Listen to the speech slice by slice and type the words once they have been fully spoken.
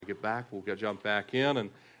get back, we'll jump back in,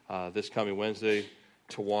 and this coming Wednesday,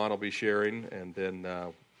 Tawan will be sharing, and then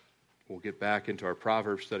we'll get back into our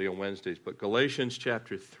Proverbs study on Wednesdays. But Galatians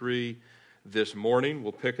chapter 3 this morning,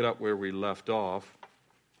 we'll pick it up where we left off.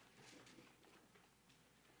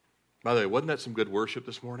 By the way, wasn't that some good worship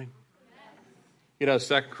this morning? You know,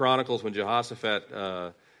 2 Chronicles, when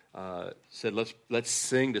Jehoshaphat said, let's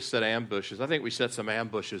sing to set ambushes. I think we set some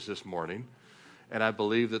ambushes this morning, and I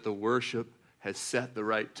believe that the worship has set the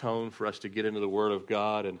right tone for us to get into the Word of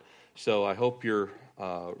God, and so I hope you're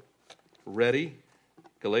ready.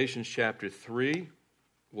 Galatians chapter 3,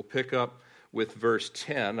 we'll pick up with verse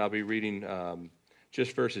 10. I'll be reading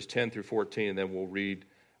just verses 10 through 14, and then we'll read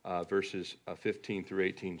verses 15 through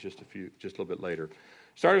 18 just a little bit later.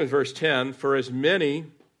 Starting with verse 10, for as many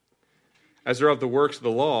as are of the works of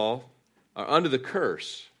the law are under the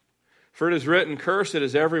curse. For it is written, cursed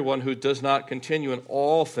is everyone who does not continue in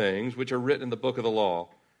all things which are written in the book of the law,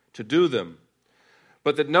 to do them.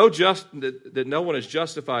 But that no one is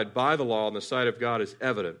justified by the law in the sight of God is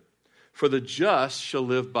evident. For the just shall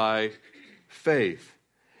live by faith.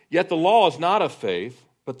 Yet the law is not of faith,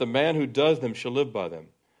 but the man who does them shall live by them.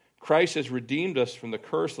 Christ has redeemed us from the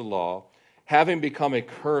curse of the law, having become a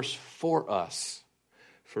curse for us.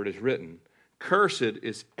 For it is written, cursed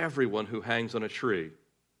is everyone who hangs on a tree,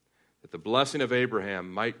 that the blessing of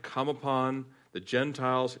Abraham might come upon the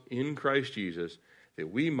Gentiles in Christ Jesus,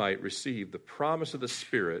 that we might receive the promise of the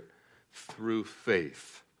Spirit through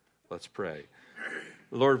faith. Let's pray.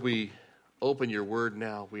 Lord, we open your word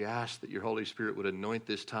now. We ask that your Holy Spirit would anoint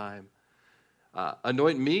this time.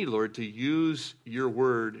 Anoint me, Lord, to use your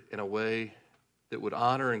word in a way that would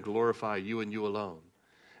honor and glorify you and you alone.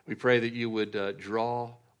 We pray that you would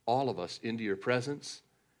draw all of us into your presence.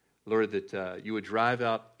 Lord, that you would drive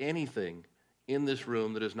out anything in this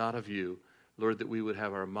room that is not of you. Lord, that we would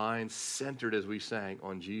have our minds centered as we sang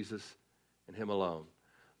on Jesus and him alone.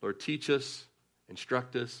 Lord, teach us,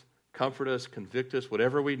 instruct us, comfort us, convict us,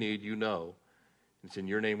 whatever we need, you know. It's in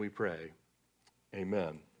your name we pray.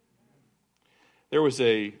 Amen. There was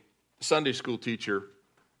a Sunday school teacher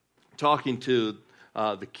talking to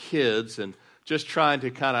the kids and just trying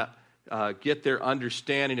to kind of get their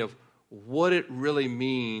understanding of what it really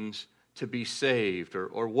means to be saved,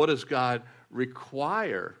 or what does God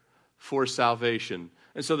require for salvation.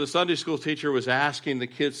 And so the Sunday school teacher was asking the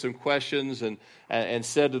kids some questions and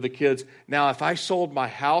said to the kids, now if I sold my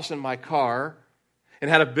house and my car and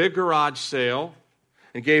had a big garage sale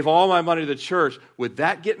and gave all my money to the church, would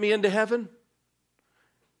that get me into heaven?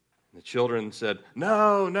 The children said,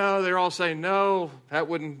 no. They're all saying, no, that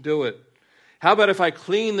wouldn't do it. How about if I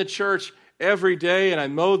cleaned the church every day and I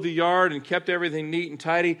mowed the yard and kept everything neat and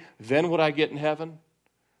tidy, then would I get in heaven?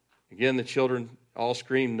 Again, the children all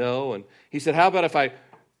screamed no. And he said, how about if I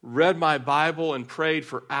read my Bible and prayed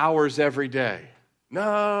for hours every day?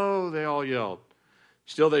 No, they all yelled.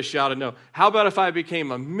 Still they shouted no. How about if I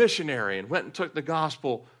became a missionary and went and took the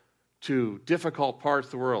gospel to difficult parts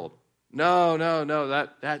of the world? No,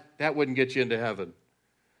 that wouldn't get you into heaven.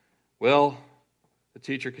 Well, the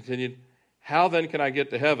teacher continued, how then can I get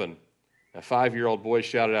to heaven? A 5-year-old boy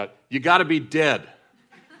shouted out, you got to be dead.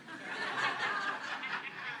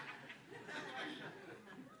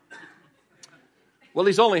 Well,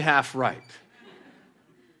 he's only half right.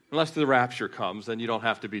 Unless the rapture comes, then you don't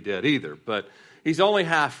have to be dead either. But he's only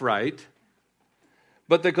half right.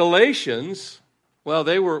 But the Galatians, well,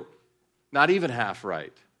 they were not even half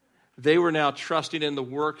right. They were now trusting in the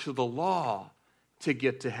works of the law to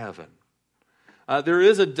get to heaven. There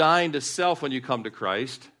is a dying to self when you come to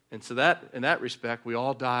Christ. And so that, in that respect, we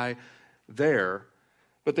all die there.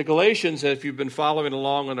 But the Galatians, if you've been following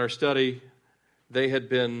along in our study, they had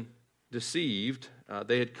been deceived.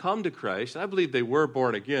 They had come to Christ. I believe they were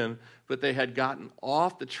born again, but they had gotten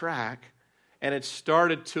off the track and had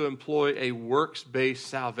started to employ a works-based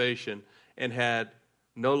salvation and had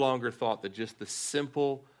no longer thought that just the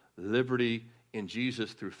simple liberty in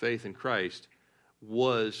Jesus through faith in Christ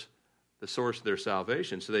was the source of their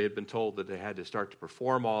salvation. So they had been told that they had to start to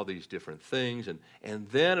perform all these different things, and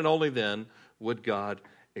then and only then would God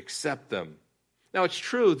accept them. Now, it's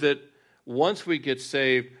true that once we get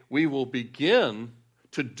saved, we will begin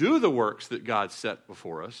to do the works that God set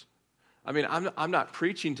before us. I mean, I'm not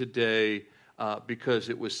preaching today because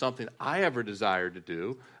it was something I ever desired to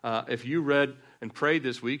do. If you read and prayed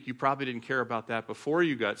this week, you probably didn't care about that before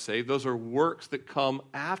you got saved. Those are works that come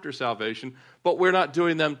after salvation, but we're not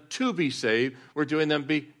doing them to be saved. We're doing them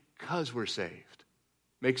because we're saved.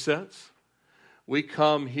 Make sense? We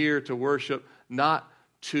come here to worship not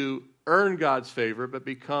to earn God's favor, but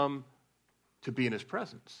to be in his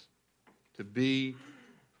presence, to be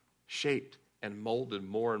shaped and molded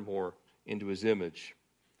more and more into his image.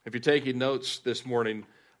 If you're taking notes this morning,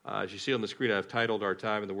 as you see on the screen, I've titled our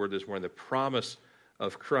time in the Word this morning, The Promise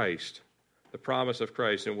of Christ. The promise of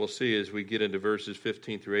Christ. And we'll see as we get into verses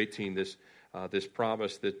 15 through 18, this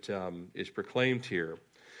promise that is proclaimed here.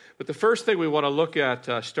 But the first thing we want to look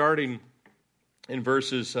at, starting in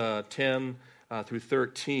verses 10 through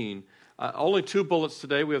 13, only 2 bullets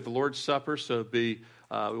today. We have the Lord's Supper, so we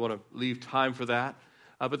want to leave time for that.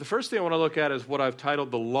 But the first thing I want to look at is what I've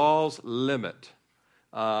titled the law's limit.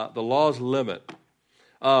 The law's limit.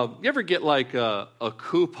 You ever get like a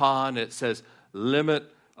coupon that says limit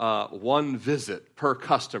 1 visit per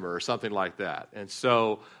customer or something like that? And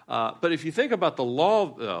so, but if you think about the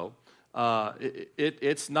law, though,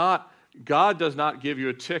 it's not, God does not give you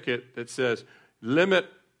a ticket that says limit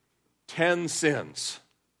 10 sins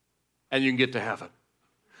and you can get to heaven.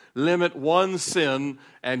 Limit 1 sin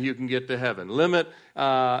and you can get to heaven. Limit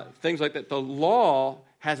things like that. The law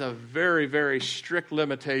has a very, very strict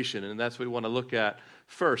limitation, and that's what we want to look at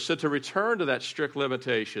first. So to return to that strict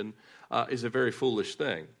limitation is a very foolish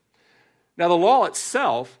thing. Now, the law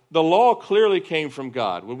itself, the law clearly came from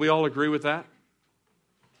God. Would we all agree with that?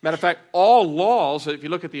 Matter of fact, all laws, if you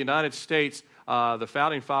look at the United States, the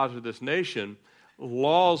founding fathers of this nation,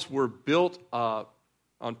 laws were built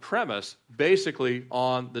on premise, basically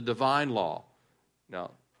on the divine law.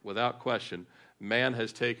 Now, without question, man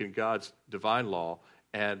has taken God's divine law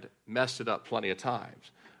and messed it up plenty of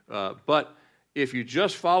times. But if you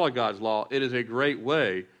just follow God's law, it is a great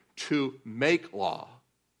way to make law.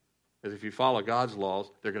 Because if you follow God's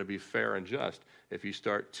laws, they're going to be fair and just. If you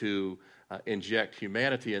start to inject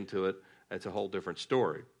humanity into it, it's a whole different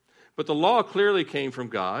story. But the law clearly came from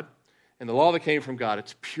God, and the law that came from God,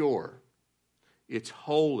 it's pure, it's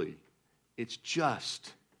holy, it's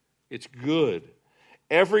just, it's good.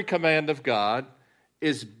 Every command of God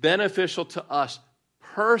is beneficial to us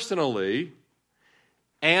personally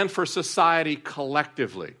and for society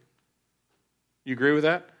collectively. You agree with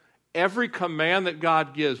that? Every command that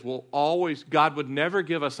God gives God would never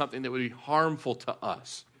give us something that would be harmful to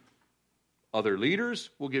us. Other leaders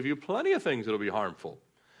will give you plenty of things that will be harmful.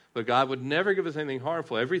 But God would never give us anything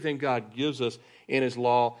harmful. Everything God gives us in His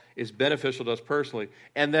law is beneficial to us personally.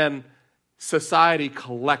 And then society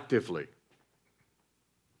collectively.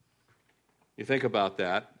 You think about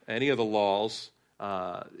that. Any of the laws,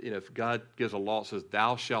 if God gives a law that says,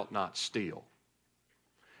 thou shalt not steal.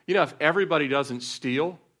 If everybody doesn't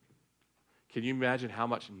steal, can you imagine how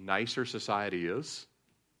much nicer society is?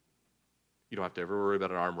 You don't have to ever worry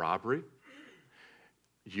about an armed robbery.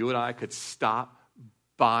 You and I could stop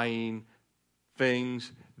buying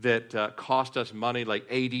things that cost us money, like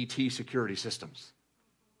ADT security systems.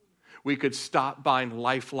 We could stop buying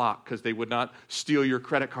LifeLock because they would not steal your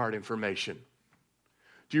credit card information.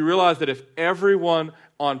 Do you realize that if everyone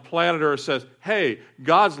on planet Earth says, hey,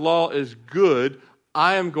 God's law is good,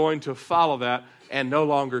 I am going to follow that and no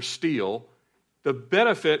longer steal, the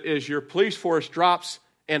benefit is your police force drops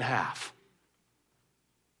in half.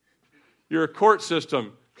 Your court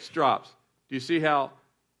system drops. Do you see how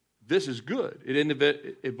this is good?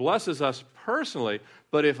 It blesses us personally,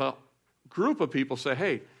 but if a group of people say,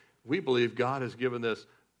 hey, we believe God has given this,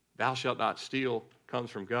 thou shalt not steal, comes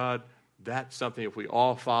from God, that's something if we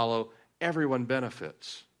all follow, everyone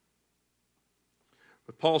benefits.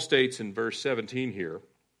 But Paul states in verse 17 here,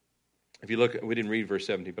 if you look, we didn't read verse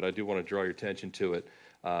 17, but I do want to draw your attention to it.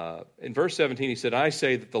 In verse 17, he said, I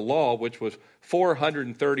say that the law, which was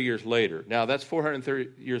 430 years later. Now, that's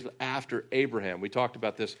 430 years after Abraham. We talked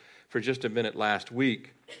about this for just a minute last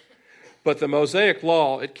week. But the Mosaic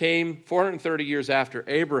law, it came 430 years after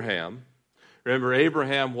Abraham. Remember,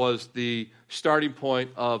 Abraham was the starting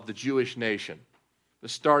point of the Jewish nation, the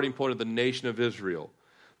starting point of the nation of Israel.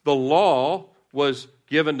 The law was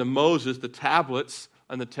given to Moses, the tablets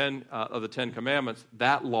and the Ten Commandments,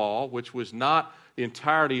 that law, which was not the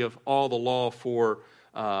entirety of all the law for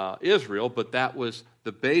Israel, but that was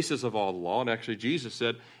the basis of all the law. And actually, Jesus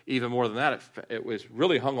said even more than that, it was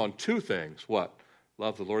really hung on 2 things. What?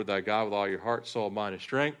 Love the Lord thy God with all your heart, soul, mind, and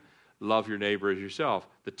strength. Love your neighbor as yourself.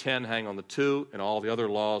 The 10 hang on the 2, and all the other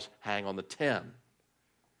laws hang on the 10.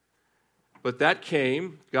 But that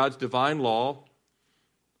came, God's divine law,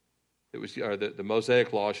 it was the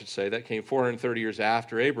Mosaic law, I should say, that came 430 years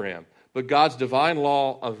after Abraham. But God's divine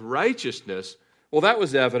law of righteousness, well, that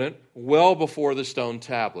was evident well before the stone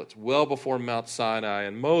tablets, well before Mount Sinai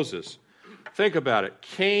and Moses. Think about it.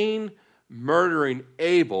 Cain murdering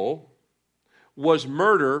Abel was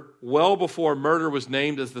murder well before murder was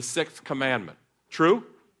named as the 6th commandment. True?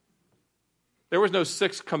 There was no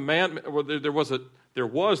 6th commandment. Well, there was There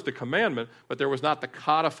was the commandment, but there was not the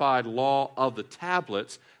codified law of the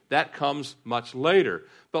tablets. That comes much later.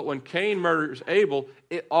 But when Cain murders Abel,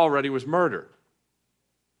 it already was murder.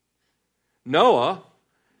 Noah,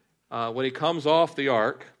 when he comes off the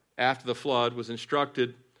ark after the flood, was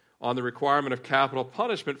instructed on the requirement of capital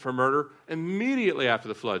punishment for murder immediately after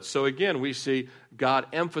the flood. So again, we see God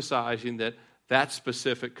emphasizing that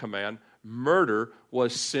specific command. Murder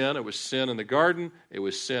was sin. It was sin in the garden. It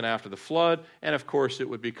was sin after the flood. And of course, it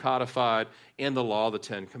would be codified in the law of the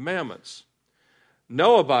Ten Commandments.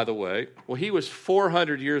 Noah, by the way, he was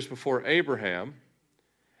 400 years before Abraham.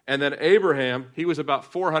 And then Abraham, he was about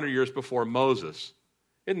 400 years before Moses.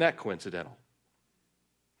 Isn't that coincidental?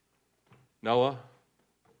 Noah,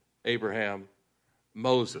 Abraham,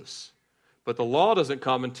 Moses. But the law doesn't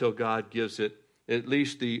come until God gives it, at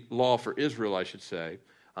least the law for Israel, I should say,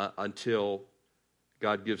 until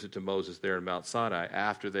God gives it to Moses there in Mount Sinai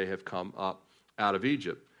after they have come up out of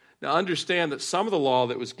Egypt. Now understand that some of the law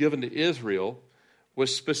that was given to Israel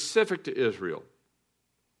was specific to Israel.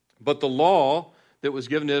 But the law that was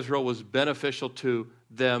given to Israel was beneficial to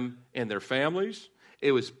them and their families.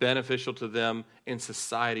 It was beneficial to them in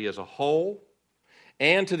society as a whole.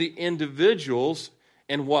 And to the individuals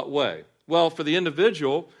in what way? Well, for the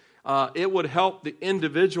individual, it would help the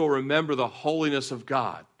individual remember the holiness of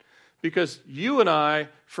God. Because you and I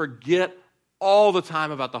forget all the time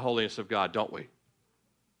about the holiness of God, don't we?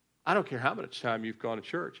 I don't care how much time you've gone to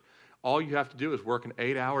church. All you have to do is work an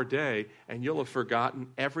 8-hour day, and you'll have forgotten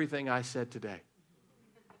everything I said today.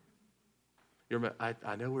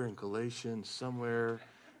 I know we're in Galatians somewhere.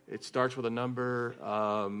 It starts with a number.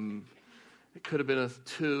 It could have been a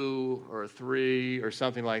 2 or a 3 or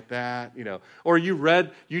something like that, Or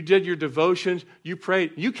you did your devotions, you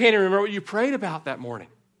prayed. You can't even remember what you prayed about that morning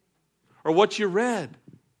or what you read.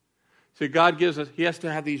 So God gives us, He has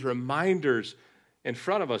to have these reminders in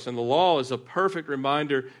front of us. And the law is a perfect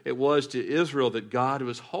reminder it was to Israel that God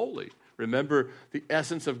was holy. Remember, the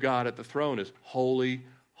essence of God at the throne is holy,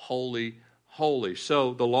 holy, holy.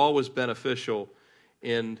 So the law was beneficial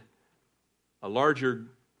in a larger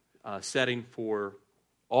setting for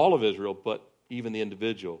all of Israel, but even the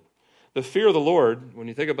individual. The fear of the Lord, when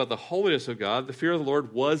you think about the holiness of God, the fear of the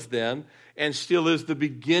Lord was then and still is the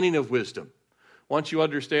beginning of wisdom. Once you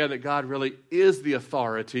understand that God really is the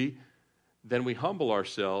authority, then we humble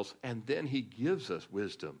ourselves, and then He gives us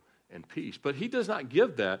wisdom and peace. But He does not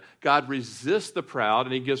give that. God resists the proud,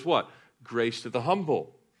 and He gives what? Grace to the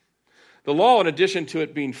humble. The law, in addition to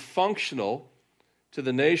it being functional to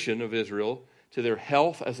the nation of Israel, to their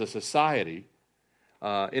health as a society,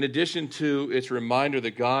 in addition to its reminder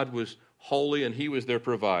that God was holy and He was their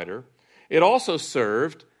provider, it also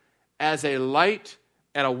served as a light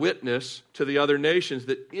and a witness to the other nations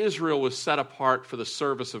that Israel was set apart for the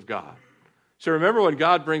service of God. So remember, when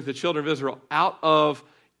God brings the children of Israel out of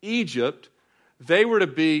Egypt, they were to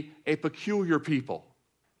be a peculiar people.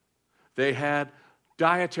 They had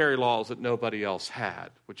dietary laws that nobody else had,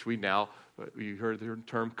 which you heard the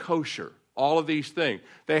term kosher. All of these things.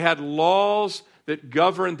 They had laws that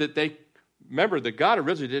governed remember that God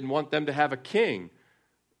originally didn't want them to have a king.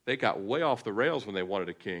 They got way off the rails when they wanted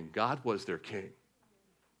a king. God was their king.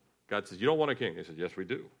 God says, you don't want a king. They said, yes, we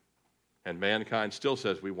do. And mankind still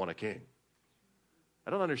says we want a king. I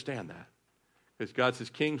don't understand that. Because God says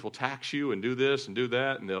kings will tax you and do this and do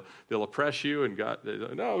that, and they'll oppress you, and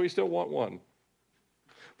no, we still want one.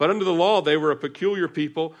 But under the law, they were a peculiar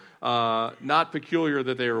people, not peculiar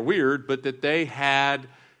that they were weird, but that they had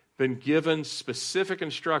been given specific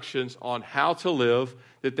instructions on how to live,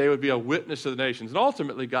 that they would be a witness to the nations. And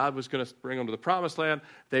ultimately, God was going to bring them to the promised land.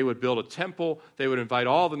 They would build a temple. They would invite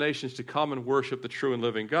all the nations to come and worship the true and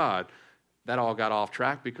living God. That all got off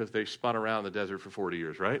track because they spun around the desert for 40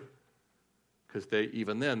 years, right? Because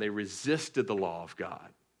they resisted the law of God.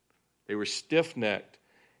 They were stiff-necked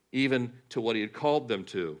even to what He had called them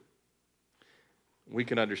to. We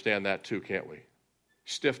can understand that too, can't we?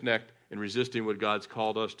 Stiff-necked and resisting what God's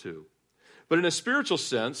called us to. But in a spiritual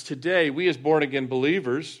sense, today, we as born-again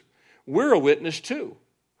believers, we're a witness too.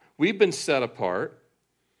 We've been set apart,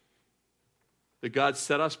 that God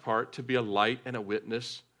set us apart to be a light and a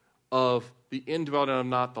witness of the indwelling of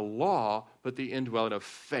not the law, but the indwelling of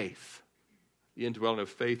faith. The indwelling of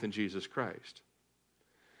faith in Jesus Christ.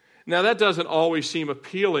 Now, that doesn't always seem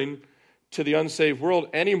appealing to the unsaved world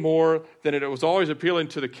any more than it was always appealing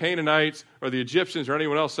to the Canaanites or the Egyptians or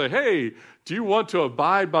anyone else. Say, hey, do you want to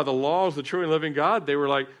abide by the laws of the true and living God? They were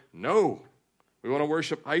like, no. We want to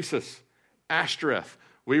worship Isis, Ashtoreth.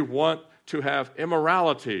 We want to have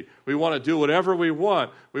immorality. We want to do whatever we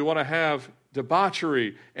want. We want to have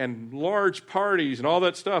debauchery and large parties and all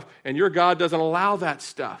that stuff, and your God doesn't allow that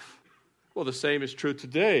stuff. Well, the same is true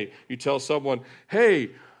today. You tell someone,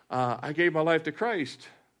 hey, I gave my life to Christ.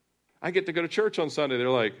 I get to go to church on Sunday. They're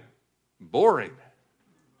like, boring.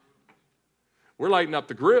 We're lighting up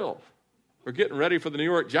the grill. We're getting ready for the New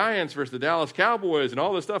York Giants versus the Dallas Cowboys and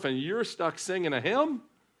all this stuff, and you're stuck singing a hymn?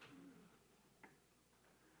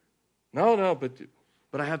 No,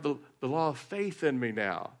 but I have the law of faith in me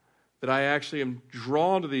now, that I actually am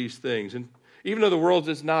drawn to these things. And even though the world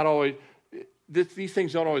is not always, these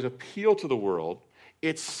things don't always appeal to the world,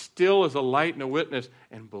 it still is a light and a witness.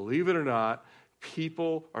 And believe it or not,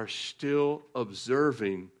 people are still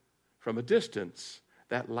observing from a distance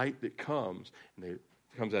that light that comes. And it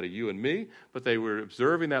comes out of you and me, but they were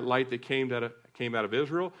observing that light that came out of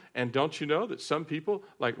Israel. And don't you know that some people,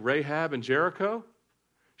 like Rahab and Jericho,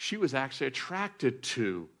 she was actually attracted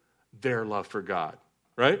to their love for God,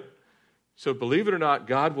 right? So believe it or not,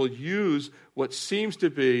 God will use what seems to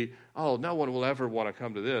be, oh, no one will ever want to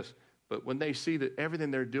come to this. But when they see that everything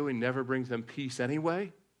they're doing never brings them peace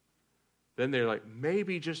anyway, then they're like,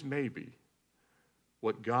 maybe, just maybe,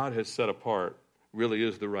 what God has set apart really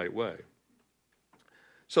is the right way.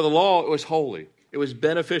 So the law was holy. It was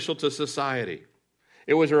beneficial to society.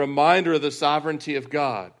 It was a reminder of the sovereignty of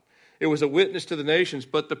God. It was a witness to the nations.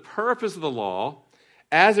 But the purpose of the law,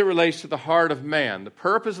 as it relates to the heart of man, the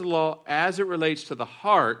purpose of the law as it relates to the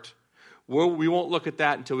heart, we won't look at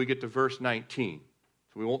that until we get to verse 19.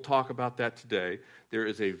 So we won't talk about that today. There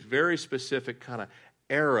is a very specific kind of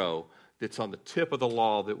arrow that's on the tip of the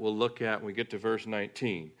law that we'll look at when we get to verse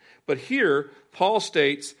 19. But here, Paul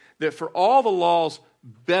states that for all the law's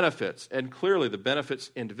benefits, and clearly the benefits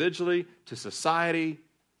individually to society,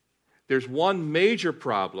 there's one major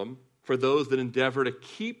problem for those that endeavor to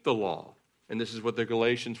keep the law. And this is what the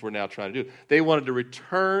Galatians were now trying to do. They wanted to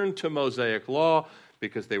return to Mosaic law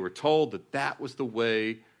because they were told that that was the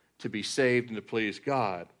way to be saved and to please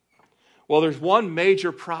God. Well, there's one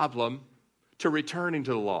major problem to returning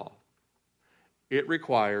to the law. It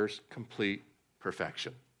requires complete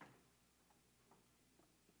perfection.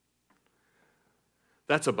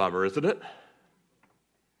 That's a bummer, isn't it?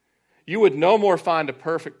 You would no more find a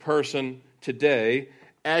perfect person today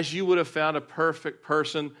as you would have found a perfect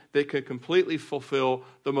person that could completely fulfill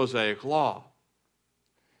the Mosaic law.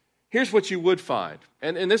 Here's what you would find,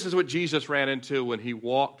 and this is what Jesus ran into when he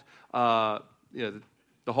walked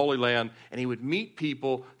the Holy Land, and he would meet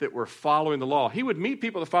people that were following the law. He would meet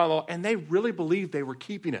people that followed the law, and they really believed they were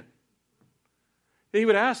keeping it. He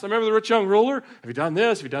would ask, I remember the rich young ruler, have you done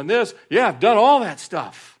this? Have you done this? Yeah, I've done all that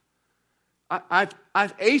stuff. I've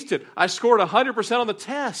aced it. I scored 100% on the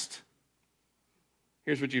test.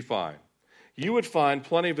 Here's what you'd find. You would find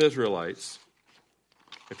plenty of Israelites,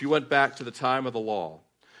 if you went back to the time of the law,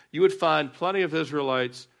 you would find plenty of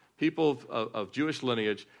Israelites, people of Jewish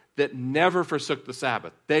lineage, that never forsook the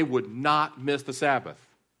Sabbath. They would not miss the Sabbath.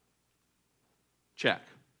 Check.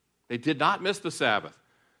 They did not miss the Sabbath.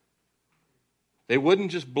 They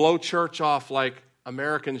wouldn't just blow church off like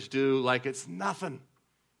Americans do, like it's nothing.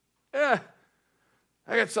 I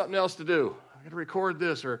got something else to do. I got to record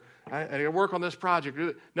this, or I got to work on this project.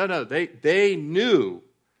 No, they knew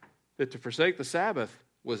that to forsake the Sabbath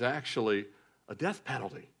was actually a death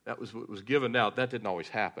penalty. That was what was given out. That didn't always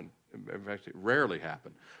happen. In fact, it rarely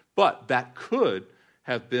happened. But that could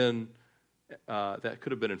have been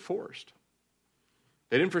enforced.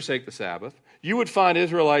 They didn't forsake the Sabbath. You would find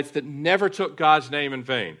Israelites that never took God's name in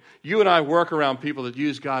vain. You and I work around people that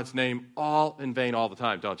use God's name all in vain all the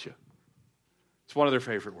time, don't you? It's one of their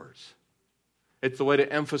favorite words. It's the way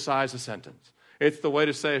to emphasize a sentence. It's the way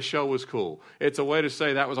to say a show was cool. It's a way to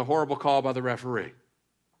say that was a horrible call by the referee.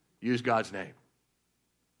 Use God's name.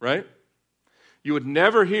 Right? You would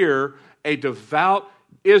never hear a devout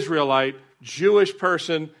Israelite, Jewish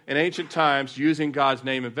person in ancient times using God's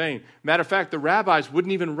name in vain. Matter of fact, the rabbis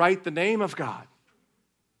wouldn't even write the name of God.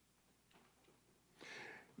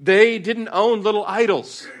 They didn't own little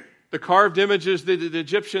idols. The carved images that the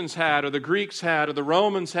Egyptians had, or the Greeks had, or the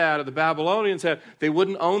Romans had, or the Babylonians had, they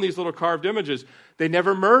wouldn't own these little carved images. They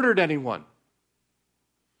never murdered anyone.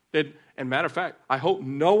 And matter of fact, I hope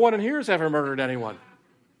no one in here has ever murdered anyone.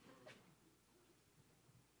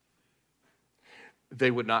 They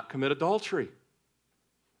would not commit adultery.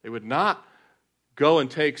 They would not go and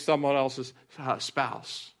take someone else's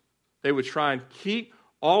spouse. They would try and keep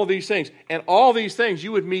all of these things. And all these things,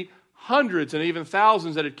 you would meet hundreds and even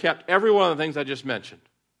thousands that had kept every one of the things I just mentioned.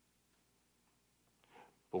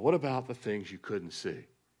 But what about the things you couldn't see?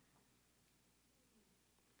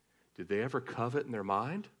 Did they ever covet in their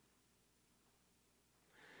mind?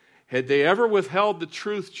 Had they ever withheld the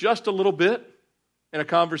truth just a little bit in a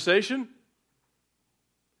conversation?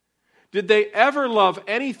 Did they ever love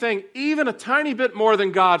anything even a tiny bit more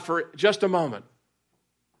than God for just a moment?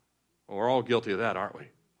 Well, we're all guilty of that, aren't we?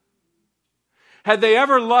 Had they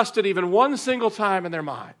ever lusted even one single time in their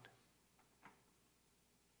mind?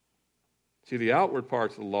 See, the outward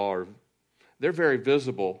parts of the law, they're very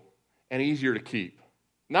visible and easier to keep.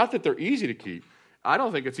 Not that they're easy to keep. I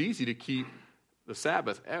don't think it's easy to keep the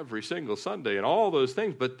Sabbath every single Sunday and all those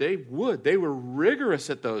things, but they would. They were rigorous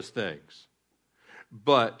at those things.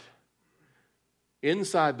 But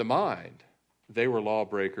inside the mind, they were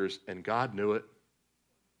lawbreakers, and God knew it,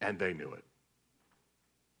 and they knew it.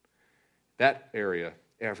 That area,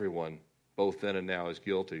 everyone, both then and now, is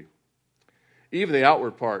guilty. Even the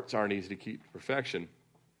outward parts aren't easy to keep to perfection.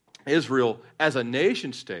 Israel, as a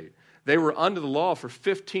nation state, they were under the law for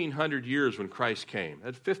 1,500 years when Christ came.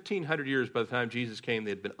 At 1,500 years by the time Jesus came, they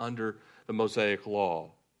had been under the Mosaic law.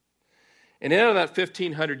 And out of that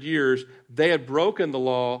 1,500 years, they had broken the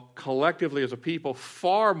law collectively as a people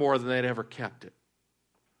far more than they'd ever kept it.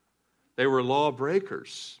 They were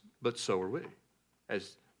lawbreakers, but so were we,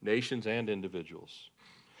 as nations and individuals.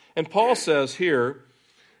 And Paul says here,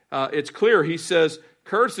 it's clear, he says,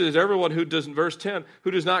 cursed is everyone who does, in verse 10,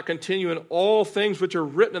 who does not continue in all things which are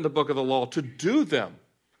written in the book of the law to do them.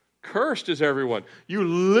 Cursed is everyone. You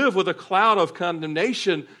live with a cloud of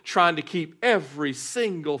condemnation trying to keep every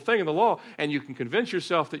single thing in the law, and you can convince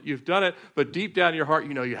yourself that you've done it, but deep down in your heart,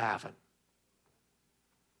 you know you haven't.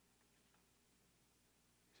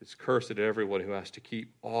 It's cursed to everyone who has to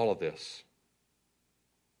keep all of this.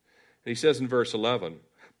 And he says in verse 11,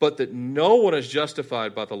 but that no one is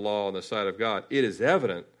justified by the law in the sight of God. It is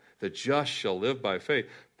evident the just shall live by faith.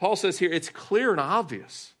 Paul says here, it's clear and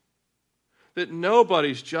obvious that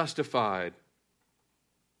nobody's justified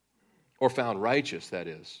or found righteous, that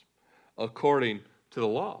is, according to the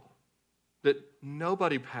law. That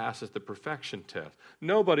nobody passes the perfection test.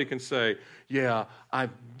 Nobody can say, yeah, I've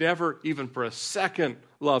never even for a second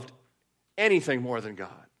loved anything more than God.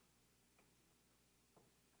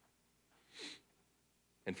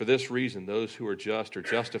 And for this reason, those who are just are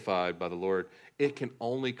justified by the Lord. It can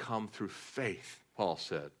only come through faith, Paul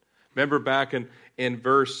said. Remember back in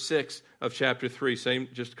verse 6 of chapter 3, same,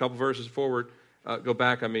 just a couple verses forward,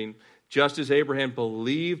 just as Abraham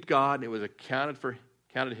believed God, and it was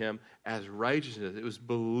counted him as righteousness. It was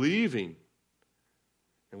believing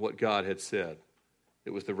in what God had said.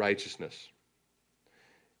 It was the righteousness.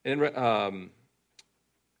 And the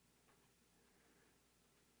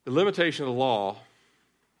limitation of the law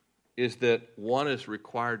is that one is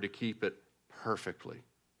required to keep it perfectly.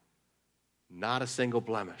 Not a single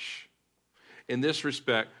blemish. In this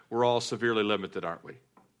respect, we're all severely limited, aren't we?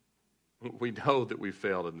 We know that we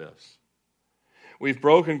failed in this. We've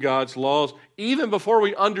broken God's laws even before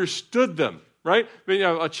we understood them, right? I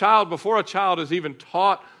mean, before a child is even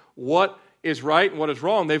taught what is right and what is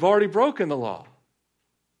wrong, they've already broken the law.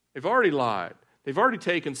 They've already lied. They've already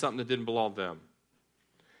taken something that didn't belong to them.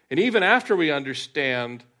 And even after we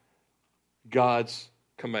understand God's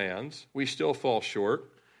commands, we still fall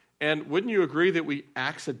short. And wouldn't you agree that we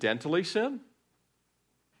accidentally sin?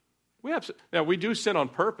 Now, we do sin on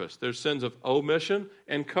purpose. There's sins of omission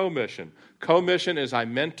and commission. Commission is I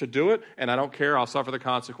meant to do it, and I don't care, I'll suffer the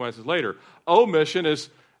consequences later. Omission is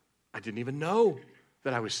I didn't even know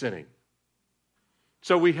that I was sinning.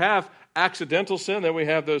 So we have accidental sin, then we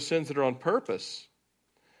have those sins that are on purpose.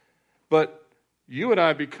 But you and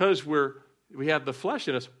I, because we have the flesh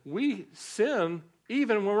in us, we sin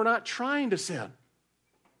even when we're not trying to sin.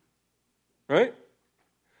 Right?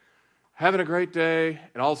 Having a great day,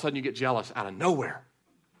 and all of a sudden you get jealous out of nowhere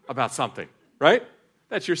about something. Right?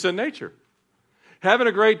 That's your sin nature. Having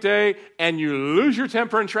a great day, and you lose your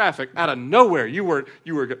temper in traffic out of nowhere. You were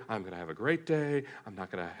I'm going to have a great day. I'm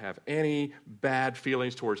not going to have any bad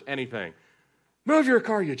feelings towards anything. Move your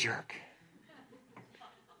car, you jerk.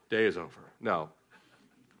 Day is over. No.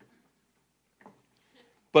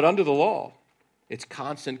 But under the law, it's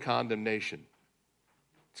constant condemnation.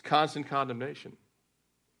 It's constant condemnation.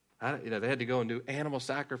 They had to go and do animal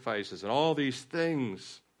sacrifices and all these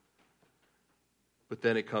things. But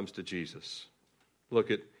then it comes to Jesus.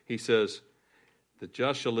 He says, the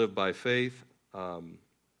just shall live by faith.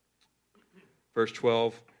 Verse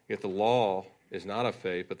 12, yet the law is not of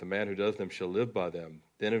faith, but the man who does them shall live by them.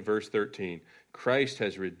 Then in verse 13, Christ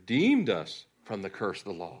has redeemed us from the curse of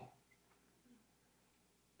the law.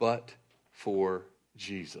 But for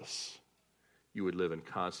Jesus, you would live in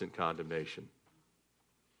constant condemnation.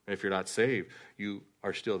 And if you're not saved, you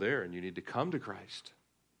are still there and you need to come to Christ.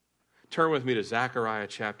 turn with me to Zechariah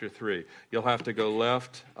chapter 3. You'll have to go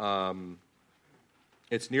left.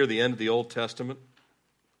 It's near the end of the Old Testament.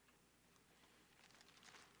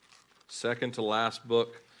 Second to last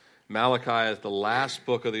book. Malachi is the last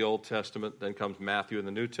book of the Old Testament. Then comes Matthew in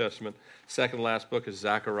the New Testament. Second to last book is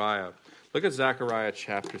Zechariah. Look at Zechariah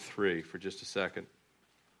chapter 3 for just a second.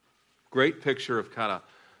 Great picture of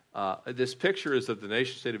this picture is of the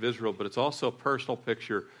nation state of Israel, but it's also a personal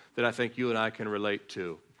picture that I think you and I can relate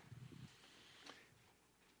to.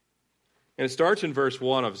 And it starts in verse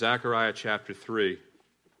 1 of Zechariah chapter 3.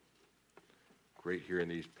 Great hearing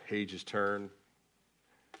these pages turn.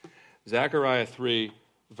 Zechariah 3,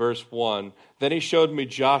 verse 1. Then he showed me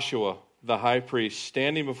Joshua, the high priest,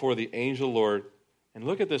 standing before the angel of the Lord. And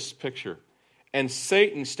look at this picture. And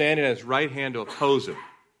Satan standing at his right hand to oppose him.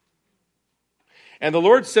 And the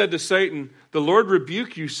Lord said to Satan, "The Lord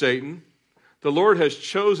rebuke you, Satan. The Lord has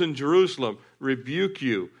chosen Jerusalem. Rebuke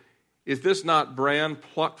you. Is this not brand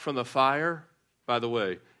plucked from the fire?" By the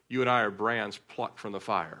way, you and I are brands plucked from the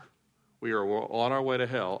fire. We are on our way to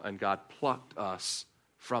hell, and God plucked us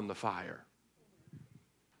from the fire.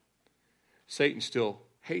 Satan still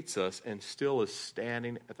hates us and still is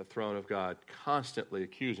standing at the throne of God, constantly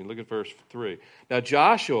accusing. Look at verse 3. Now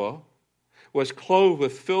Joshua was clothed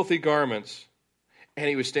with filthy garments, and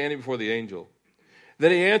he was standing before the angel.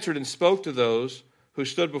 Then he answered and spoke to those who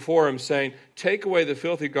stood before him, saying, "Take away the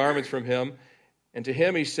filthy garments from him." And to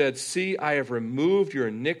him he said, "See, I have removed your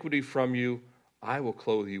iniquity from you. I will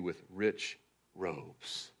clothe you with rich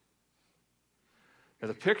robes." Now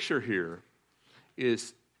the picture here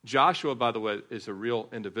is Joshua, by the way, is a real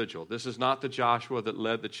individual. This is not the Joshua that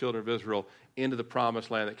led the children of Israel into the promised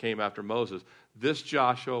land that came after Moses. This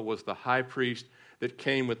Joshua was the high priest that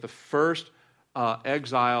came with the first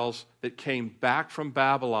exiles that came back from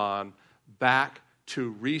Babylon, back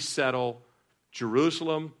to resettle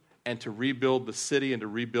Jerusalem and to rebuild the city and to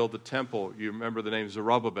rebuild the temple. You remember the name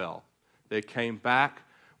Zerubbabel. They came back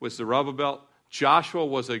with Zerubbabel. Joshua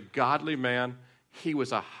was a godly man. He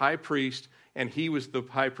was a high priest, and he was the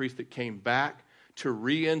high priest that came back to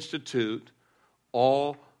reinstitute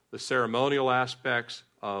all the ceremonial aspects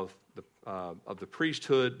of the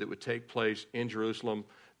priesthood that would take place in Jerusalem,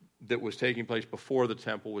 that was taking place before the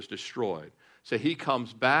temple was destroyed. So he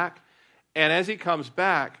comes back, and as he comes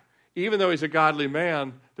back, even though he's a godly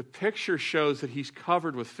man, the picture shows that he's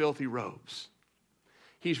covered with filthy robes.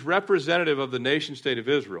 He's representative of the nation-state of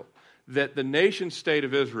Israel, that the nation-state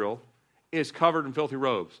of Israel is covered in filthy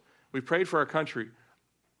robes. We prayed for our country.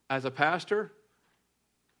 As a pastor,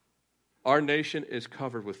 our nation is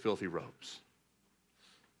covered with filthy robes.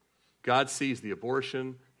 God sees the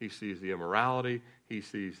abortion. He sees the immorality. He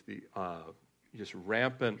sees the just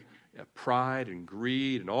rampant pride and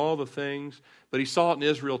greed and all the things. But he saw it in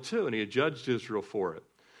Israel too, and he had judged Israel for it.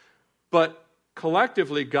 But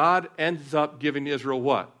collectively, God ends up giving Israel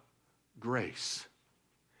what? Grace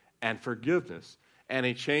and forgiveness. And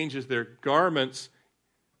he changes their garments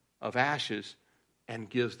of ashes and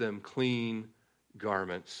gives them clean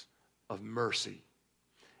garments of mercy.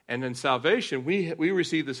 And in salvation, we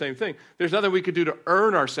receive the same thing. There's nothing we could do to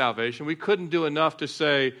earn our salvation. We couldn't do enough to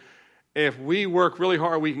say, if we work really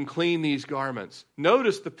hard, we can clean these garments.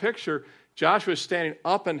 Notice the picture. Joshua is standing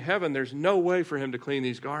up in heaven. There's no way for him to clean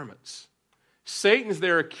these garments. Satan's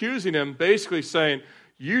there accusing him, basically saying,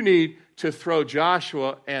 you need to throw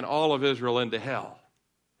Joshua and all of Israel into hell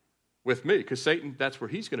with me, because Satan, that's where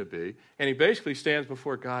he's going to be. And he basically stands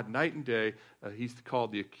before God night and day. He's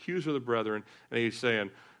called the accuser of the brethren, and he's saying,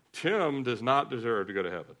 Tim does not deserve to go to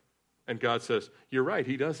heaven. And God says, you're right,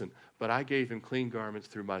 he doesn't. But I gave him clean garments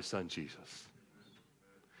through my son Jesus.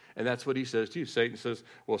 And that's what he says to you. Satan says,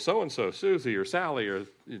 well, so-and-so, Susie or Sally or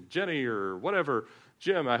Jenny or whatever,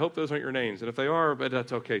 Jim, I hope those aren't your names. And if they are, but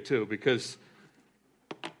that's okay too, because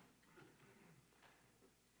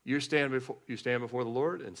you stand before the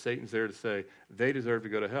Lord, and Satan's there to say, they deserve to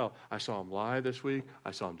go to hell. I saw them lie this week.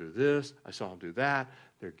 I saw them do this. I saw them do that.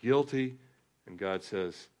 They're guilty. And God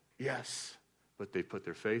says, yes, but they put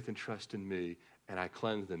their faith and trust in me, and I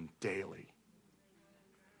cleanse them daily.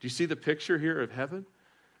 Do you see the picture here of heaven?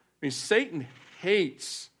 I mean, Satan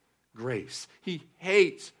hates grace. He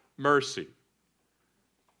hates mercy.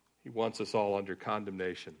 He wants us all under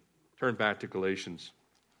condemnation. Turn back to Galatians.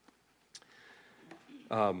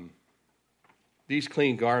 These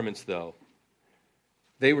clean garments, though,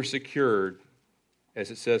 they were secured,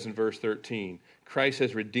 as it says in verse 13. Christ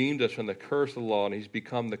has redeemed us from the curse of the law, and he's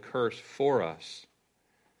become the curse for us.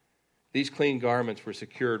 These clean garments were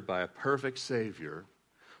secured by a perfect Savior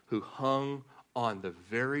who hung on the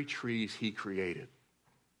very trees he created.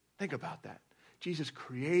 Think about that. Jesus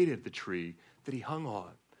created the tree that he hung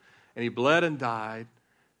on. And he bled and died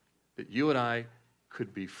that you and I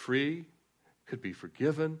could be free, could be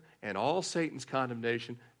forgiven, and all Satan's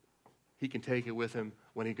condemnation, he can take it with him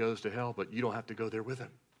when he goes to hell, but you don't have to go there with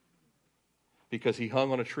him. Because he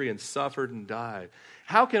hung on a tree and suffered and died.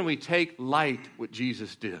 How can we take light what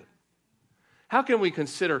Jesus did? How can we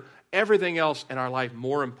consider everything else in our life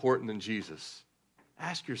more important than Jesus?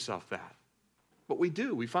 Ask yourself that. But we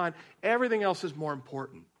do. We find everything else is more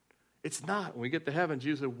important. It's not. When we get to heaven,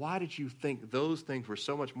 Jesus said, why did you think those things were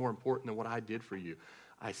so much more important than what I did for you?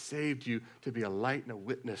 I saved you to be a light and a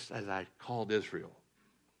witness as I called Israel.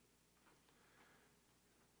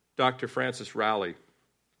 Dr. Francis Rowley,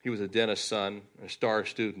 he was a dentist's son, a star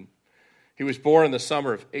student. He was born in the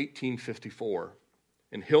summer of 1854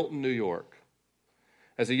 in Hilton, New York.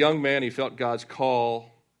 As a young man, he felt God's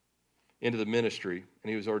call into the ministry, and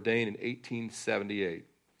he was ordained in 1878.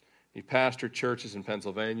 He pastored churches in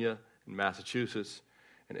Pennsylvania, in Massachusetts,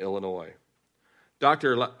 and Illinois.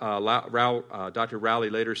 Dr. Rowley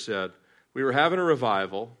later said, we were having a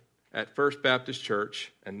revival at First Baptist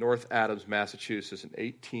Church in North Adams, Massachusetts in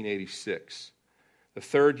 1886, the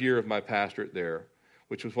third year of my pastorate there,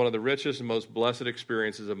 which was one of the richest and most blessed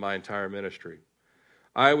experiences of my entire ministry.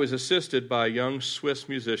 I was assisted by a young Swiss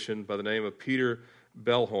musician by the name of Peter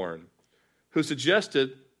Bellhorn, who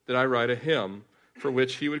suggested that I write a hymn for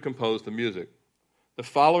which he would compose the music. The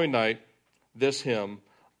following night, this hymn,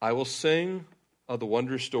 I Will Sing of the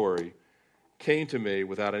Wondrous Story, came to me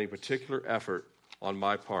without any particular effort on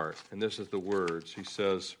my part. And this is the words. He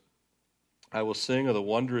says, I will sing of the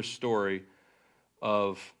wondrous story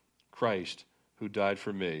of Christ who died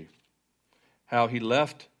for me, how he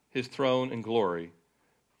left his throne and glory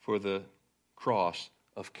for the cross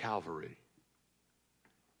of Calvary.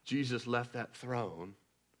 Jesus left that throne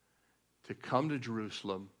to come to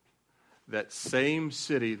Jerusalem, that same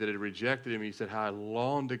city that had rejected him. He said, how I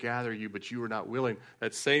longed to gather you, but you were not willing.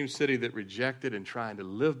 That same city that rejected and trying to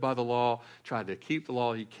live by the law, tried to keep the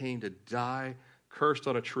law, he came to die, cursed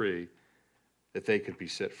on a tree, that they could be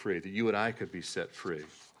set free, that you and I could be set free.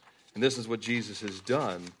 And this is what Jesus has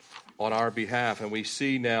done on our behalf. And we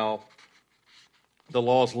see now the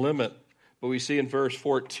law's limit, but we see in verse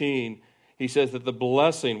 14, he says that the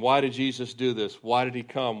blessing, why did Jesus do this? Why did he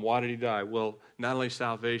come? Why did he die? Well, not only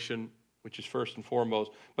salvation, which is first and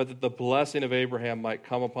foremost, but that the blessing of Abraham might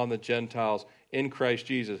come upon the Gentiles in Christ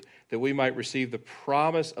Jesus, that we might receive the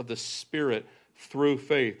promise of the Spirit through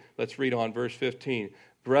faith. Let's read on verse 15.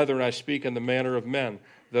 Brethren, I speak in the manner of men,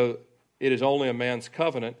 though it is only a man's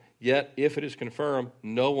covenant, yet if it is confirmed,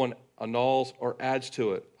 no one annuls or adds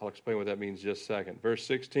to it. I'll explain what that means in just a second. Verse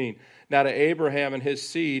 16. Now to Abraham and his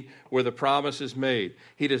seed were the promises made.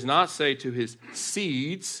 He does not say to his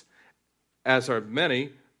seeds, as are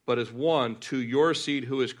many, but as one, to your seed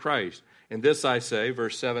who is Christ. And this I say,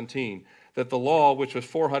 verse 17, that the law, which was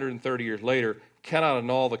 430 years later, cannot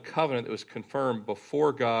annul the covenant that was confirmed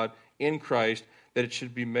before God in Christ, that it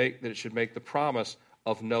should make the promise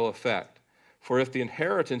of no effect. For if the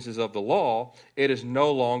inheritance is of the law, it is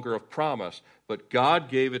no longer of promise, but God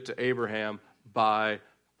gave it to Abraham by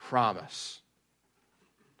promise.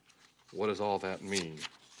 What does all that mean?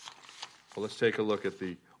 Well, let's take a look at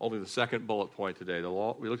only the second bullet point today. The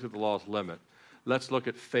law. We looked at the law's limit. Let's look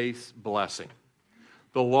at faith's blessing.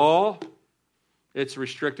 The law, it's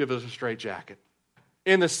restrictive as a straitjacket,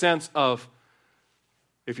 in the sense of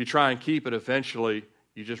if you try and keep it, eventually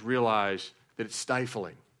you just realize that it's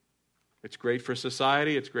stifling. It's great for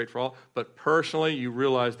society, it's great for all, but personally you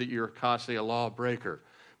realize that you're constantly a lawbreaker.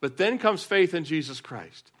 But then comes faith in Jesus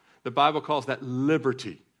Christ. The Bible calls that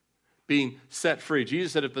liberty, being set free.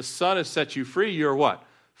 Jesus said, if the Son has set you free, you're what?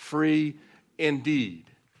 Free indeed.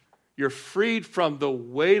 You're freed from the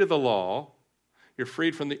weight of the law. You're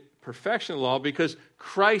freed from the perfection of the law because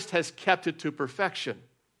Christ has kept it to perfection.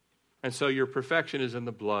 And so your perfection is in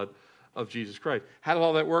the blood of Jesus Christ. How does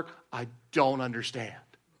all that work? I don't understand.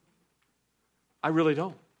 I really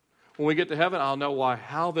don't. When we get to heaven, I'll know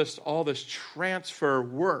how all this transfer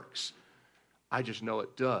works. I just know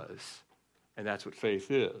it does. And that's what faith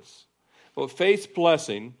is. But faith's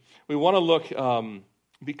blessing, we want to look,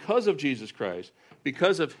 because of Jesus Christ,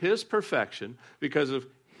 because of his perfection, because of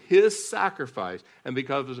his sacrifice, and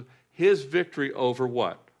because of his victory over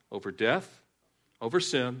what? Over death, over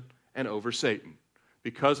sin, and over Satan.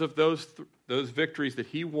 Because of those victories that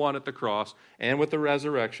he won at the cross and with the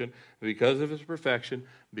resurrection, because of his perfection,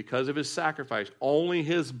 because of his sacrifice, only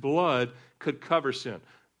his blood could cover sin.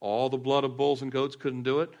 All the blood of bulls and goats couldn't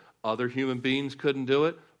do it. Other human beings couldn't do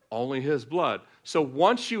it. Only his blood. So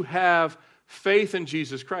once you have faith in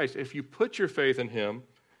Jesus Christ, if you put your faith in him,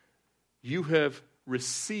 you have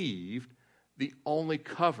received the only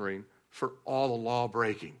covering for all the law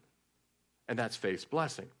breaking. And that's faith's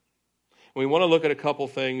blessing. We want to look at a couple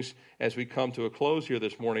things as we come to a close here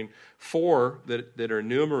this morning. 4 that are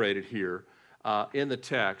enumerated here in the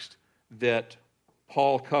text that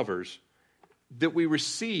Paul covers that we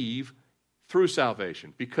receive through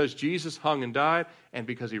salvation. Because Jesus hung and died and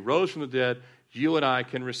because he rose from the dead, you and I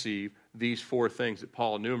can receive these 4 things that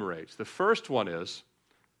Paul enumerates. The first one is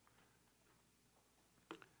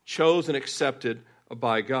chosen and accepted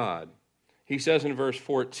by God. He says in verse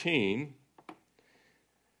 14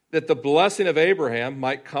 that the blessing of Abraham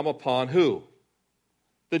might come upon who?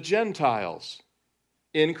 The Gentiles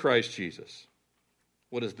in Christ Jesus.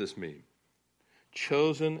 What does this mean?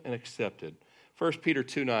 Chosen and accepted. 1 Peter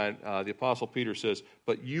 2:9, the Apostle Peter says,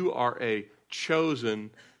 but you are a chosen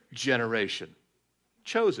generation.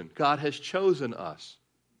 Chosen. God has chosen us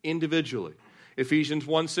individually. Ephesians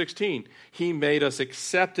 1:16, he made us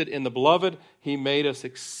accepted in the beloved. He made us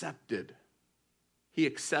accepted. He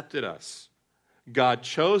accepted us. God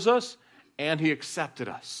chose us, and he accepted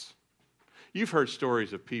us. You've heard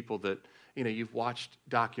stories of people that, you've watched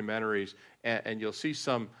documentaries, and you'll see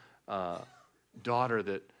some daughter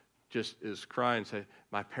that just is crying and say,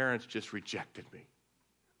 my parents just rejected me.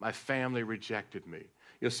 My family rejected me.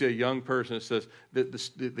 You'll see a young person that says,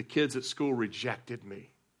 the kids at school rejected me.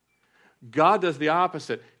 God does the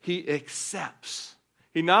opposite. He accepts.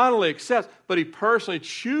 He not only accepts, but he personally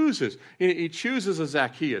chooses. He chooses a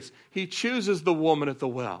Zacchaeus. He chooses the woman at the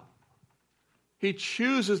well. He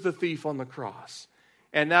chooses the thief on the cross.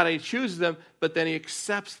 And not only chooses them, but then he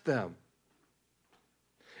accepts them.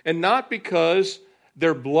 And not because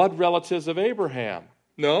they're blood relatives of Abraham.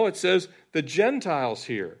 No, it says the Gentiles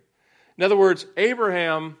here. In other words,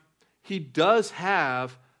 Abraham, he does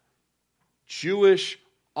have Jewish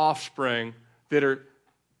offspring that are,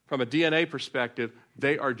 from a DNA perspective,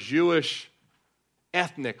 they are Jewish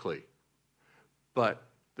ethnically. But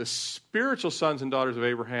the spiritual sons and daughters of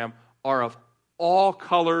Abraham are of all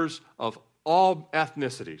colors, of all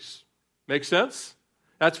ethnicities. Make sense?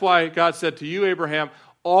 That's why God said to you, Abraham,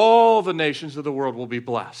 all the nations of the world will be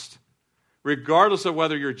blessed. Regardless of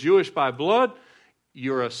whether you're Jewish by blood,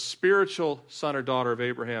 you're a spiritual son or daughter of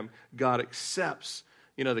Abraham. God accepts.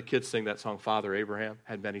 The kids sing that song, Father Abraham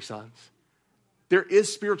had many sons. There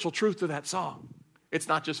is spiritual truth to that song. It's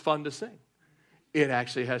not just fun to sing. It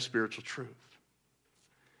actually has spiritual truth.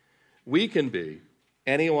 We can be,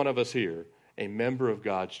 any one of us here, a member of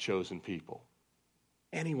God's chosen people.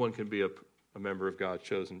 Anyone can be a member of God's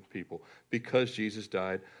chosen people because Jesus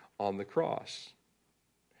died on the cross.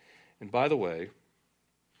 And by the way,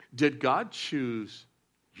 did God choose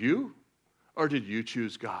you or did you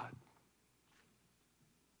choose God?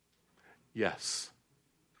 Yes.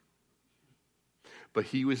 But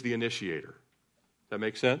he was the initiator. That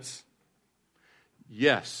make sense?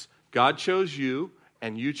 Yes. God chose you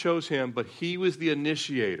and you chose him, but he was the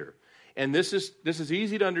initiator. And this is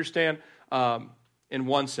easy to understand in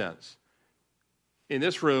one sense. In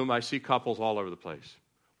this room, I see couples all over the place.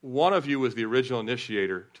 One of you was the original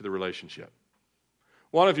initiator to the relationship.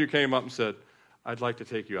 One of you came up and said, I'd like to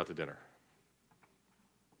take you out to dinner.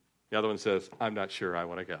 The other one says, I'm not sure I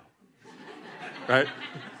want to go. Right?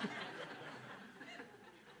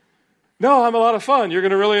 No, I'm a lot of fun. You're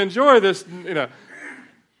going to really enjoy this.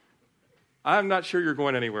 I'm not sure you're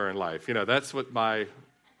going anywhere in life. That's what my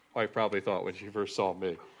wife probably thought when she first saw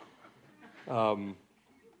me.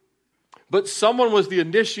 But someone was the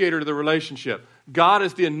initiator to the relationship. God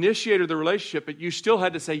is the initiator of the relationship, but you still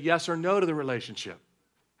had to say yes or no to the relationship.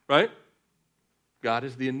 Right? God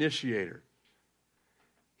is the initiator.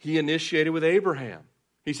 He initiated with Abraham.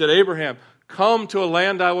 He said, Abraham, come to a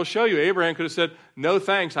land I will show you. Abraham could have said, no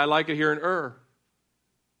thanks, I like it here in Ur.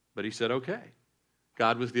 But he said, okay.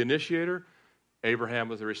 God was the initiator. Abraham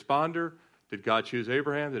was the responder. Did God choose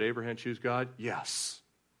Abraham? Did Abraham choose God? Yes.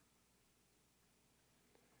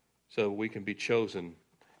 So we can be chosen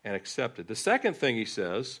and accepted. The second thing he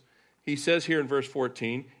says here in verse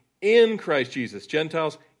 14, in Christ Jesus.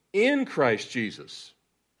 Gentiles in Christ Jesus.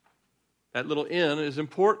 That little in is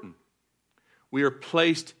important. We are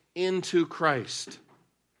placed into Christ.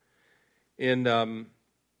 In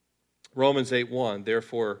Romans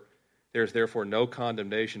 8:1, there's therefore no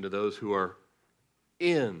condemnation to those who are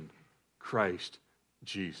in Christ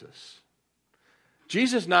Jesus.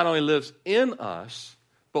 Jesus not only lives in us,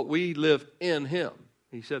 but we live in him.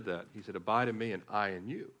 He said that. He said, abide in me and I in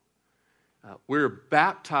you. We're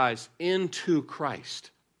baptized into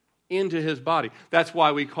Christ, into his body. That's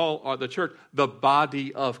why we call the church the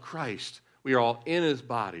body of Christ. We are all in his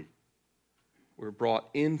body. We're brought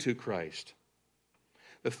into Christ.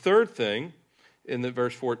 The third thing in the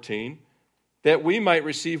verse 14, that we might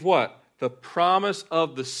receive what? The promise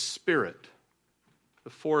of the Spirit. The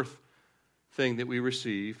fourth thing that we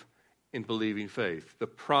receive in believing faith. The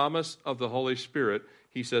promise of the Holy Spirit,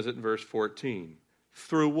 he says it in verse 14.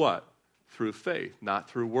 Through what? Through faith, not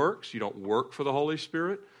through works. You don't work for the Holy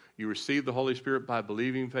Spirit. You receive the Holy Spirit by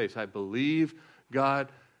believing faith. I believe,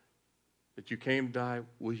 God, that you came to die.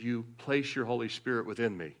 Will you place your Holy Spirit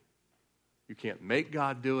within me? You can't make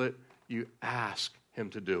God do it. You ask him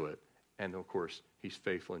to do it. And, of course, he's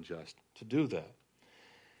faithful and just to do that.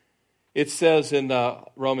 It says in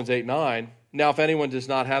Romans 8:9, now if anyone does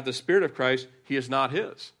not have the Spirit of Christ, he is not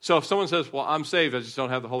his. So if someone says, well, I'm saved, I just don't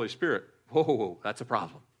have the Holy Spirit. Whoa, that's a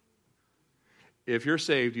problem. If you're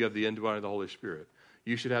saved, you have the indwelling of the Holy Spirit.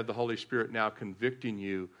 You should have the Holy Spirit now convicting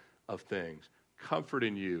you of things,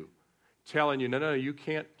 comforting you, telling you, no, you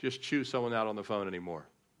can't just choose someone out on the phone anymore.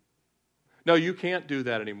 No, you can't do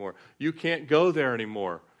that anymore. You can't go there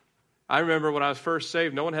anymore. I remember when I was first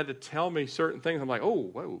saved, no one had to tell me certain things. I'm like, oh,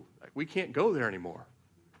 whoa, we can't go there anymore.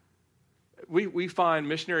 We find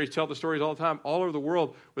missionaries tell the stories all the time, all over the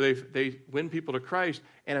world, where they win people to Christ,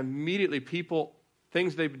 and immediately people,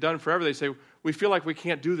 things they've done forever, they say, we feel like we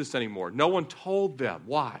can't do this anymore. No one told them.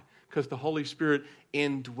 Why? Because the Holy Spirit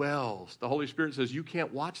indwells. The Holy Spirit says, you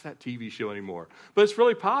can't watch that TV show anymore. But it's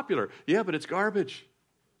really popular. Yeah, but it's garbage.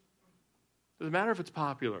 Doesn't matter if it's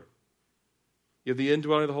popular. You have the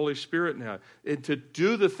indwelling of the Holy Spirit now. And to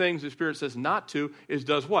do the things the Spirit says not to is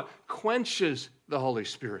does what? Quenches the Holy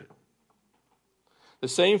Spirit. The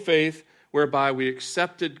same faith whereby we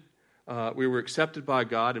were accepted by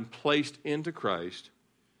God and placed into Christ,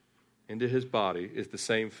 into his body, is the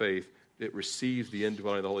same faith that receives the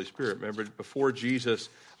indwelling of the Holy Spirit. Remember, before Jesus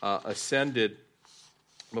ascended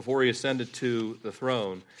to the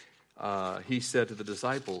throne, he said to the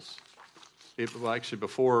disciples,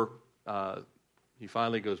 before he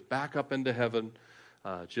finally goes back up into heaven,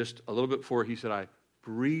 just a little bit before, he said, I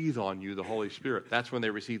breathe on you the Holy Spirit. That's when they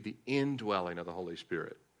receive the indwelling of the Holy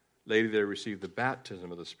Spirit. Later, they receive the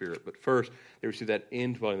baptism of the Spirit. But first, they receive that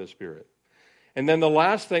indwelling of the Spirit. And then the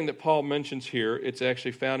last thing that Paul mentions here, it's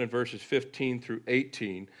actually found in verses 15 through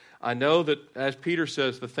 18. I know that, as Peter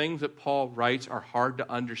says, the things that Paul writes are hard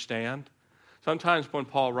to understand. Sometimes when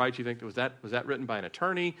Paul writes, you think, was that written by an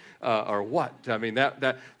attorney or what? I mean,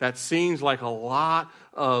 that seems like a lot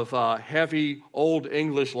of heavy Old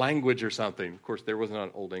English language or something. Of course, there wasn't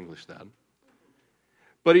an Old English then.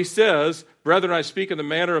 But he says, brethren, I speak in the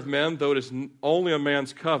manner of men, though it is only a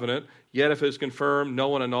man's covenant, yet if it is confirmed, no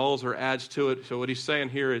one annuls or adds to it. So what he's saying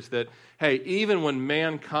here is that, hey, even when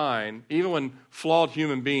mankind, even when flawed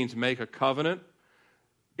human beings make a covenant,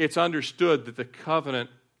 it's understood that the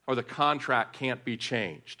covenant or the contract can't be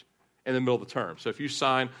changed in the middle of the term. So if you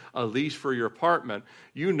sign a lease for your apartment,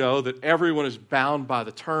 you know that everyone is bound by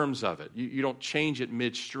the terms of it. You don't change it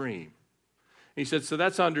midstream. He said, so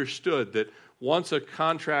that's understood that once a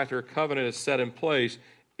contract or a covenant is set in place,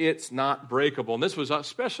 it's not breakable. And this was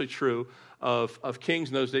especially true of kings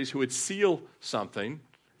in those days who would seal something,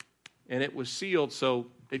 and it was sealed so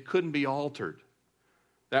it couldn't be altered.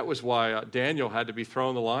 That was why Daniel had to be thrown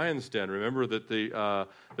in the lion's den. Remember that the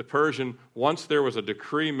Persian, once there was a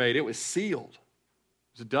decree made, it was sealed.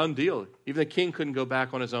 It was a done deal. Even the king couldn't go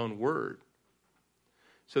back on his own word.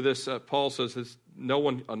 So this Paul says this, no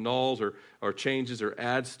one annuls or changes or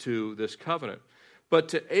adds to this covenant. But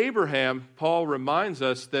to Abraham, Paul reminds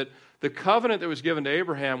us that the covenant that was given to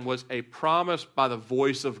Abraham was a promise by the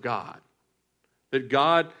voice of God. That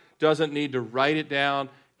God doesn't need to write it down.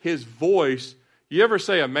 His voice, you ever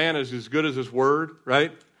say a man is as good as his word,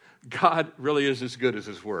 right? God really is as good as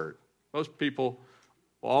his word. Most people,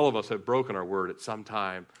 well, all of us have broken our word at some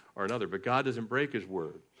time or another, but God doesn't break his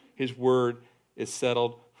word. His word is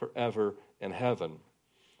settled forever in heaven.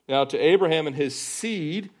 Now, to Abraham and his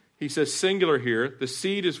seed, he says singular here, the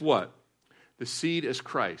seed is what? The seed is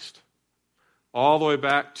Christ. All the way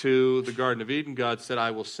back to the Garden of Eden, God said,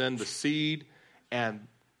 I will send the seed, and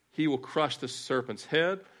he will crush the serpent's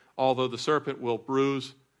head, although the serpent will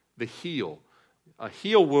bruise the heel. A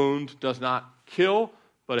heel wound does not kill,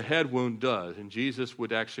 but a head wound does. And Jesus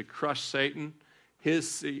would actually crush Satan. His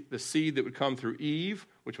seed, the seed that would come through Eve,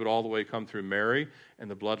 which would all the way come through Mary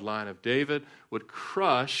and the bloodline of David, would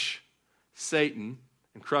crush Satan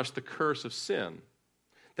and crush the curse of sin.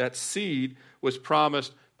 That seed was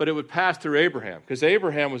promised, but it would pass through Abraham, because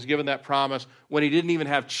Abraham was given that promise when he didn't even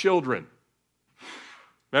have children.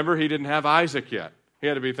 Remember, he didn't have Isaac yet. He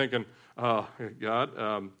had to be thinking, oh, God,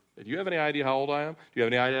 do you have any idea how old I am? Do you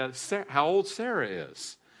have any idea how old Sarah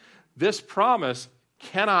is? This promise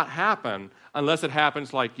cannot happen unless it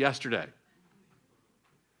happens like yesterday.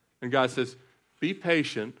 And God says, be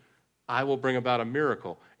patient. I will bring about a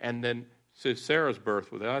miracle. And then so Sarah's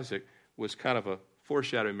birth with Isaac was kind of a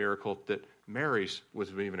foreshadowing miracle that Mary's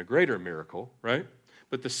was even a greater miracle, right?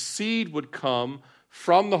 But the seed would come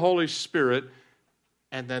from the Holy Spirit,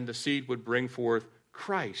 and then the seed would bring forth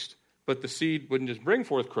Christ. But the seed wouldn't just bring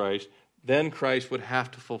forth Christ, then Christ would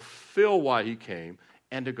have to fulfill why he came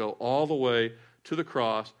and to go all the way to the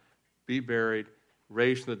cross, be buried,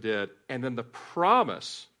 raised from the dead, and then the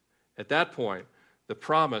promise, at that point, the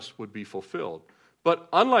promise would be fulfilled. But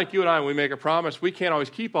unlike you and I, when we make a promise, we can't always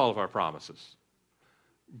keep all of our promises.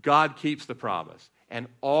 God keeps the promise. And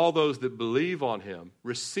all those that believe on him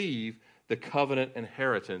receive the covenant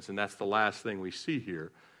inheritance. And that's the last thing we see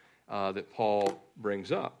here that Paul brings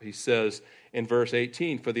up. He says in verse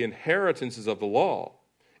 18, for the inheritance is of the law.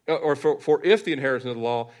 Or for if the inheritance of the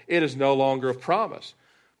law, it is no longer of promise.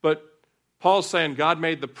 But Paul's saying God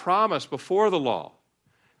made the promise before the law,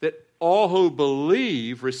 that all who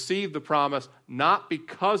believe receive the promise not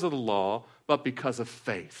because of the law, but because of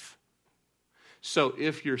faith. So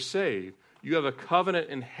if you're saved, you have a covenant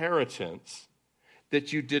inheritance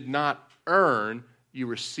that you did not earn, you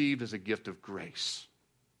received as a gift of grace.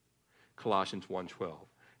 Colossians 1:12.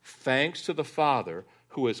 Thanks to the Father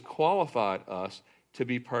who has qualified us to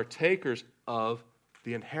be partakers of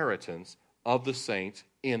the inheritance of the saints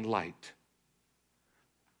in light.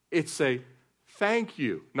 It's a thank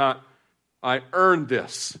you, not I earned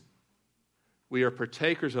this. We are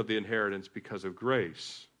partakers of the inheritance because of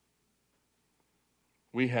grace.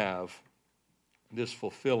 We have this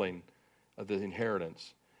fulfilling of the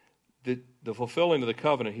inheritance. The fulfilling of the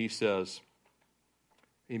covenant, he says,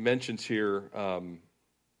 he mentions here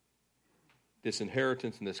this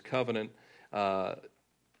inheritance and this covenant.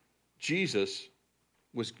 Jesus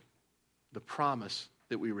was the promise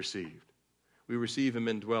that we received. We receive him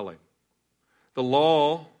indwelling. The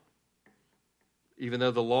law, even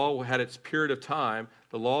though the law had its period of time,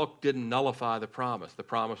 the law didn't nullify the promise. The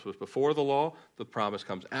promise was before the law. The promise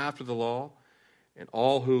comes after the law. And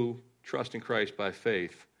all who trust in Christ by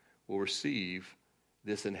faith will receive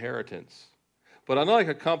this inheritance. But unlike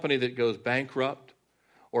a company that goes bankrupt,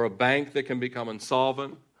 or a bank that can become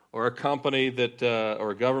insolvent, or a company that,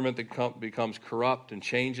 or a government that becomes corrupt and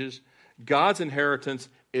changes, God's inheritance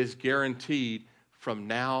is guaranteed from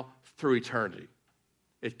now through eternity.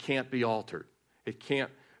 It can't be altered. It can't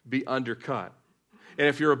be undercut. And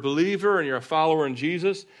if you're a believer and you're a follower in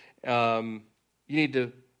Jesus, you need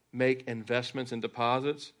to make investments and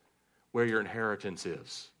deposits where your inheritance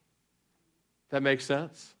is. That makes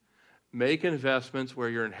sense? Make investments where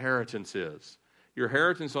your inheritance is. Your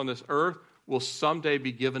inheritance on this earth will someday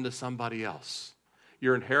be given to somebody else.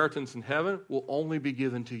 Your inheritance in heaven will only be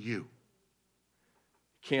given to you.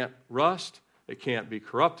 It can't rust. It can't be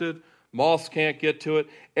corrupted. Moths can't get to it.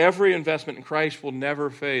 Every investment in Christ will never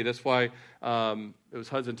fade. That's why it was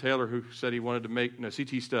Hudson Taylor who said he wanted to make,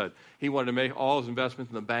 C.T. Studd, he wanted to make all his investments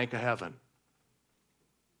in the bank of heaven.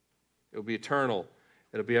 It will be eternal.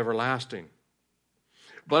 It will be everlasting.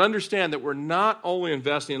 But understand that we're not only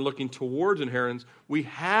investing and looking towards inheritance, we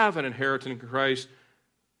have an inheritance in Christ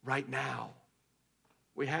right now.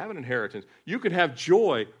 We have an inheritance. You can have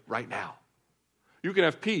joy right now. You can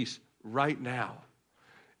have peace right now.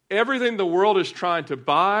 Everything the world is trying to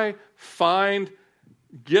buy, find,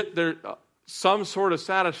 get their some sort of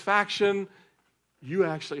satisfaction, you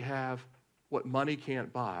actually have what money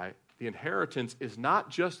can't buy. The inheritance is not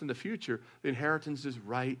just in the future. The inheritance is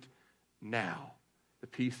right now. The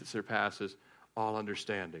peace that surpasses all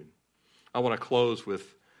understanding. I want to close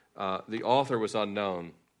with, the author was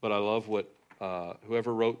unknown, but I love what,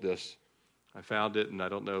 whoever wrote this, I found it, and I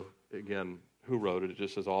don't know, again, who wrote it. It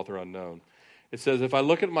just says author unknown. It says, if I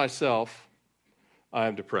look at myself, I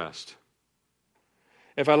am depressed.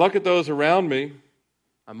 If I look at those around me,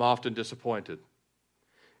 I'm often disappointed.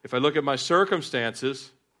 If I look at my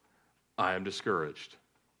circumstances, I am discouraged.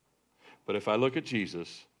 But if I look at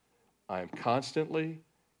Jesus, I am constantly,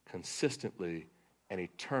 consistently, and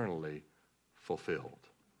eternally fulfilled.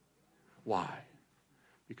 Why?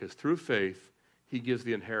 Because through faith, he gives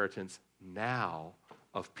the inheritance now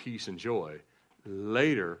of peace and joy,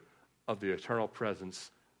 later of the eternal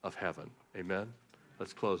presence of heaven. Amen?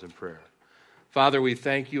 Let's close in prayer. Father, we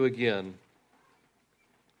thank you again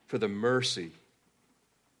for the mercy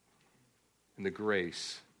and the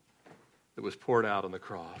grace that was poured out on the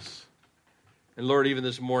cross. And Lord, even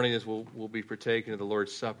this morning as we'll be partaking of the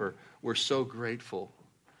Lord's Supper, we're so grateful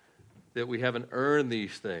that we haven't earned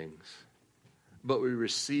these things, but we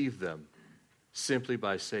receive them simply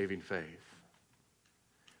by saving faith,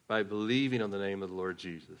 by believing on the name of the Lord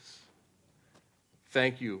Jesus.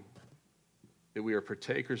 Thank you that we are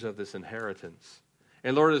partakers of this inheritance.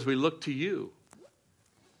 And Lord, as we look to you,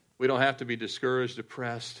 we don't have to be discouraged,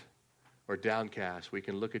 depressed, or downcast. We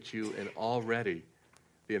can look at you, and already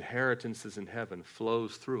the inheritance is in heaven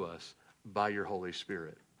flows through us by your Holy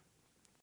Spirit.